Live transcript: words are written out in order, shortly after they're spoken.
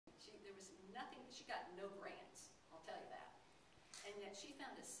she got no grants, I'll tell you that. And yet she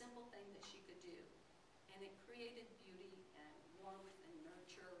found a simple thing that she could do. And it created beauty and warmth and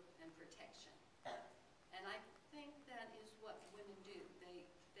nurture and protection. And I think that is what women do. They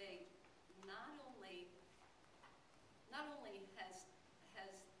not only has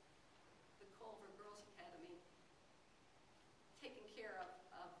the Culver Girls Academy taken care of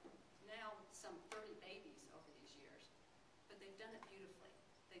now some 30 babies over these years, but they've done it beautifully.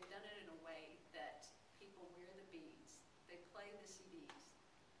 They've done it in a way that people wear the beads, they play the CDs,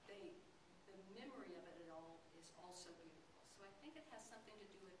 the memory of it all is also beautiful. So I think it has something to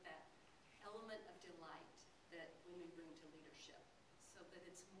do with that element of delight that women bring to leadership, so that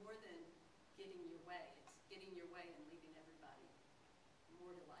it's more than getting your way. It's getting your way and leaving everybody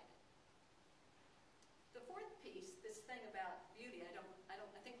more delighted. The fourth piece, this thing about beauty, I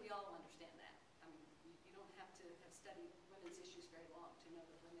think we all understand that. I mean, you don't have to have studied women's issues very long to know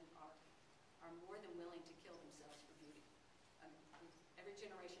that women are more than willing to kill themselves for beauty. I mean, every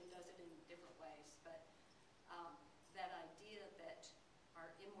generation does it in different ways, but that idea that our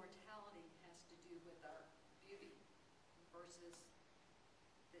immortality has to do with our beauty versus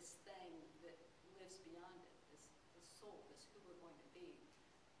this thing that lives beyond it, this soul, this who we're going to be,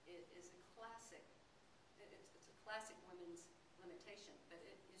 it is a classic. It's a classic women's limitation, but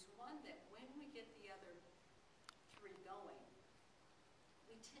it is one that when we get the other three going,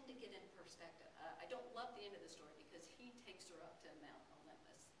 we tend to get in perspective. I don't love the end of the story because he takes her up to Mount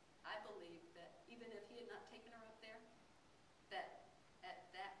Olympus. I believe that even if he had not taken her up there, that at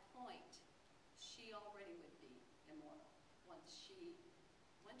that point, she already would be immortal. Once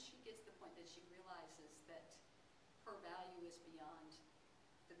she gets to the point that she realizes that her value is beyond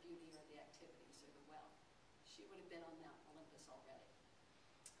the beauty or the activities or the wealth, she would have been on Mount Olympus already.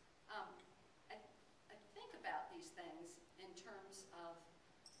 I think about these things in terms of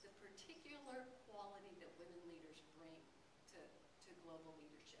the particular quality that women leaders bring to global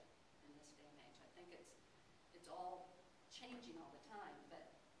leadership in this day and age. I think it's all changing all the time, but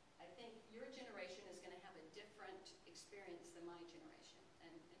I think your generation is going to have a different experience than my generation.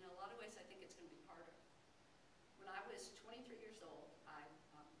 And in a lot of ways, I think it's going to be harder. When I was 23 years old, I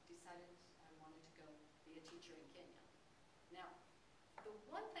decided I wanted to go be a teacher in Kenya. Now, the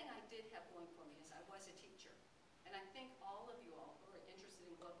one thing I did have going for me is I was a teacher. And I think all of you all who are interested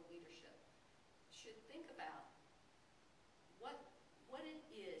in global leadership should think about what it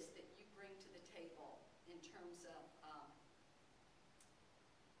is that you bring to the table in terms of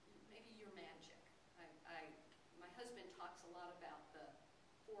maybe your magic. My husband talks a lot about the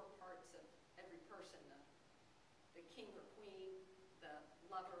 4 parts of every person, the king or queen, the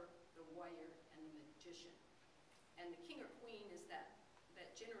lover, the warrior, and the magician. And the king or queen is that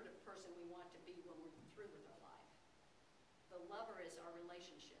generative person we want to be when we're through with our life. The lover is our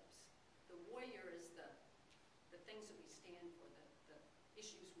relationships. The warrior is the things that we stand for, the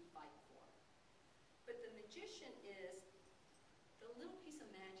issues we fight for. But the magician is the little piece of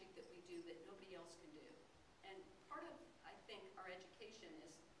magic that we do that nobody else can do. And part of, I think, our education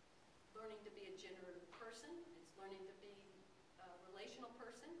is learning to be a generative person. It's learning to be a relational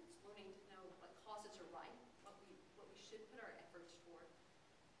person. It's learning to know what causes are right, what we should put our efforts toward.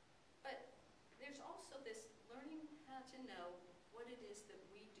 But there's also this learning how to know what it is that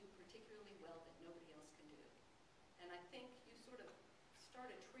we do particularly well that nobody else can do. And I think you sort of start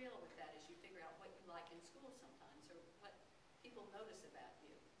a trail with that as you figure out what you like in school sometimes, or what people notice about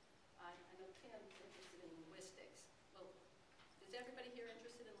you. I know Kim's interested in linguistics. Well, is everybody here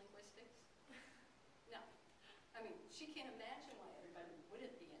interested in linguistics? No. I mean, she can't imagine why everybody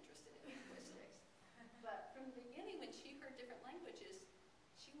wouldn't be interested in linguistics. But from the beginning, when she heard different languages,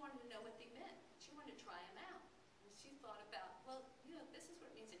 she wanted to know what they meant. She wanted to try them out. And she thought about, well, you know, this is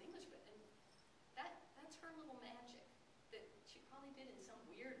what it means in English, but and that's her little magic that she probably did in some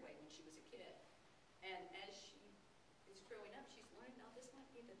weird way when she was a kid. And as she is growing up, she's learning, now this might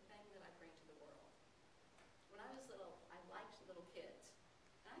be the thing that I bring to the world. When I was little, I liked little kids.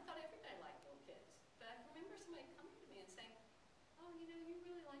 And I thought everybody liked little kids. But I remember somebody coming to me and saying, oh, you know, you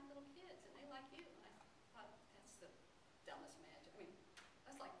really like little kids, and they like you. And I thought, that's the dumbest magic. I mean,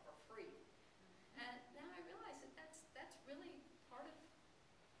 that's like for free. And now I realize that that's really part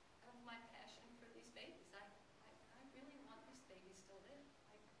of my passion for these babies. I really want these babies to live.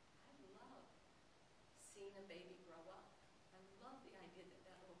 I love seeing a baby grow up. I love the idea that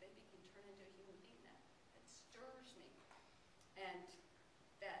that little baby can turn into a human being. That stirs me. And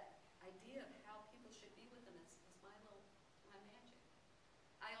that idea of how people should be with them is my magic.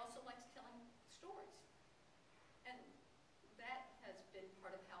 I also like telling stories. And that has been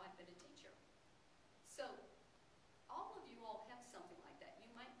part of how I've been a teacher. So all of you all have something like that.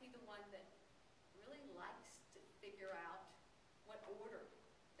 You might be the one that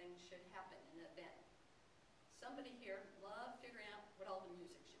somebody here love figuring out what all the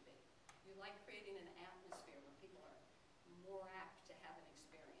music should be. You like creating an atmosphere where people are more apt to have an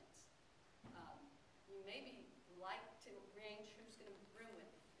experience. You maybe like to arrange who's going to room with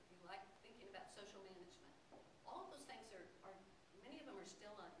you. You like thinking about social management. All of those things are many of them are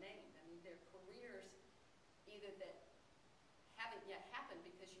still unnamed. I mean, they're careers either that haven't yet happened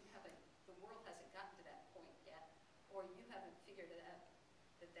because the world hasn't gotten to that point yet, or you haven't figured it out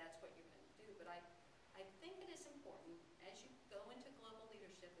that that's what you're going to do. But I think it is important as you go into global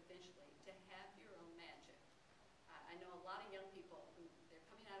leadership eventually to have your own magic. I know a lot of young people who they're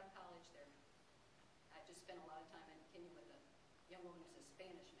coming out of college. I just spent a lot of time in Kenya with a young woman who's a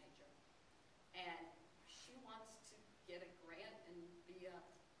Spanish major, and she wants to get a grant and be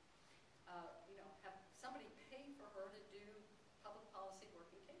have somebody pay for her to do public policy work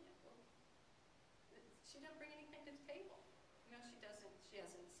in Kenya. Well, she doesn't bring anything to the table. She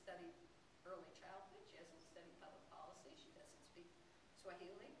hasn't studied early childhood. She hasn't studied public policy. She doesn't speak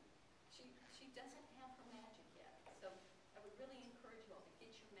Swahili. She doesn't have her magic yet. So I would really encourage you all to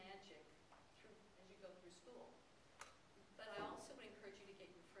get your magic as you go through school. But I also would encourage you to get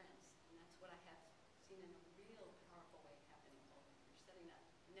your friends, and that's what I have seen in a real powerful way happening globally. You're setting up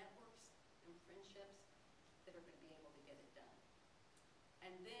networks and friendships that are going to be able to get it done.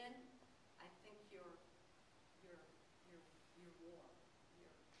 And then I think your war, your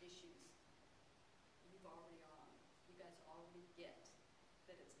issues, you've already on. You guys already get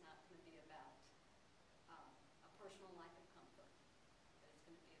that it's not going to be about a personal life of comfort, that it's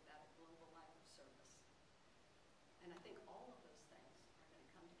going to be about a global life of service. And I think all of those things are going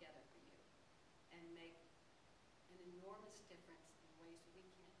to come together for you and make an enormous difference in ways we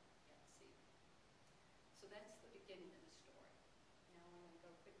can't yet see. So that's the beginning of the story. Now I want to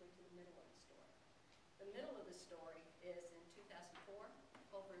go quickly to the middle of the story. The middle of the story is in 2004.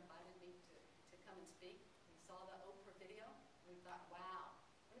 Oprah invited me to come and speak. We saw the Oprah video. We thought, wow,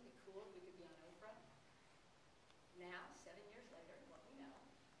 wouldn't it be cool if we could be on Oprah? Now, 7 years later, what we know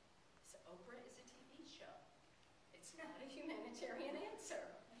is Oprah is a TV show. It's not a humanitarian answer.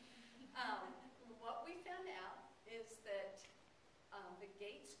 What we found out is that the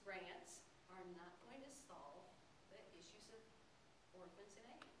Gates grants are not going to solve the issues of orphans and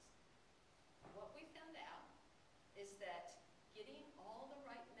AIDS. What we found out is that getting all the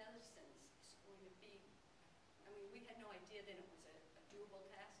right medicines is going to be, we had no idea that it was a doable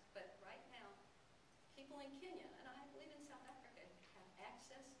task, but right now, people in Kenya, and I believe in South Africa, have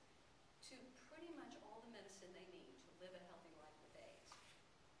access to pretty much all the medicine they need to live a healthy life with AIDS.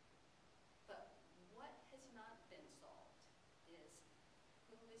 But what has not been solved is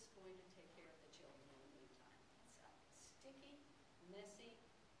who is going to take care of the children in the meantime. It's a sticky, messy,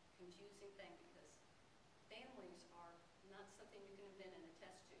 confusing thing because families are not something you can invent in a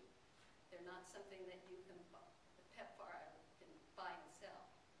test tube. They're not something that you can, the PEPFAR can buy and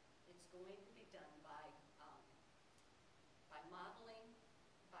sell. It's going to be done by modeling,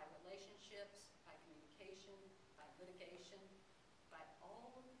 by relationships, by communication, by litigation, by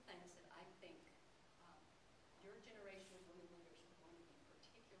all of the things that I think your generation of women leaders are going to be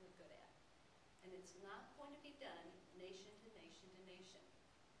particularly good at. And it's not going to be done nation to nation to nation,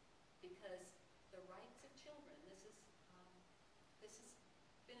 because the rights of children, this has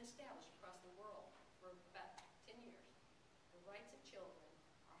been established across the world for about 10 years. The rights of children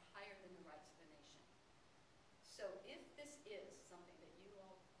are higher than the rights of the nation. So if this is something that you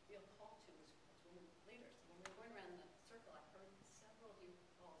all feel called to as women leaders, when we're going around the circle, I heard several of you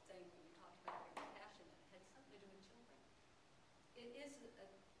all saying when you talked about your passion that it had something to do with children. It is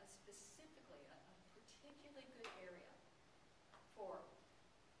specifically a particularly good area for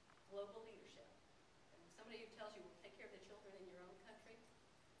global leadership. And somebody who tells you, well, take care of the children in your own country,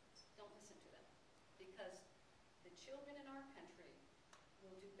 don't listen to them. Because the children in our country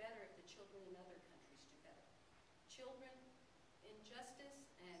will do better if the children in other countries do better. Children, injustice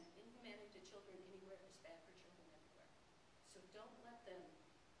and inhumanity to children anywhere is bad for children everywhere. So don't let them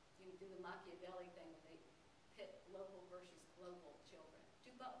do the Machiavelli thing where they pit local versus global children.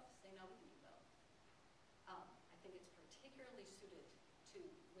 Do both. Say, no, we can do both. I think it's particularly suited to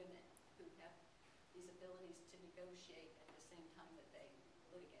women who have these abilities to negotiate at the same time that they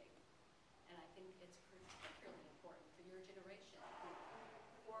litigate. And I think it's particularly important for your generation.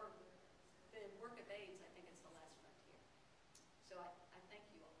 For the work of AIDS, I think it's the last frontier. So I thank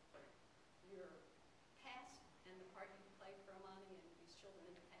you all for your past and the part you played for Amani and these children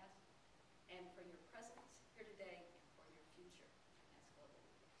in the past, and for your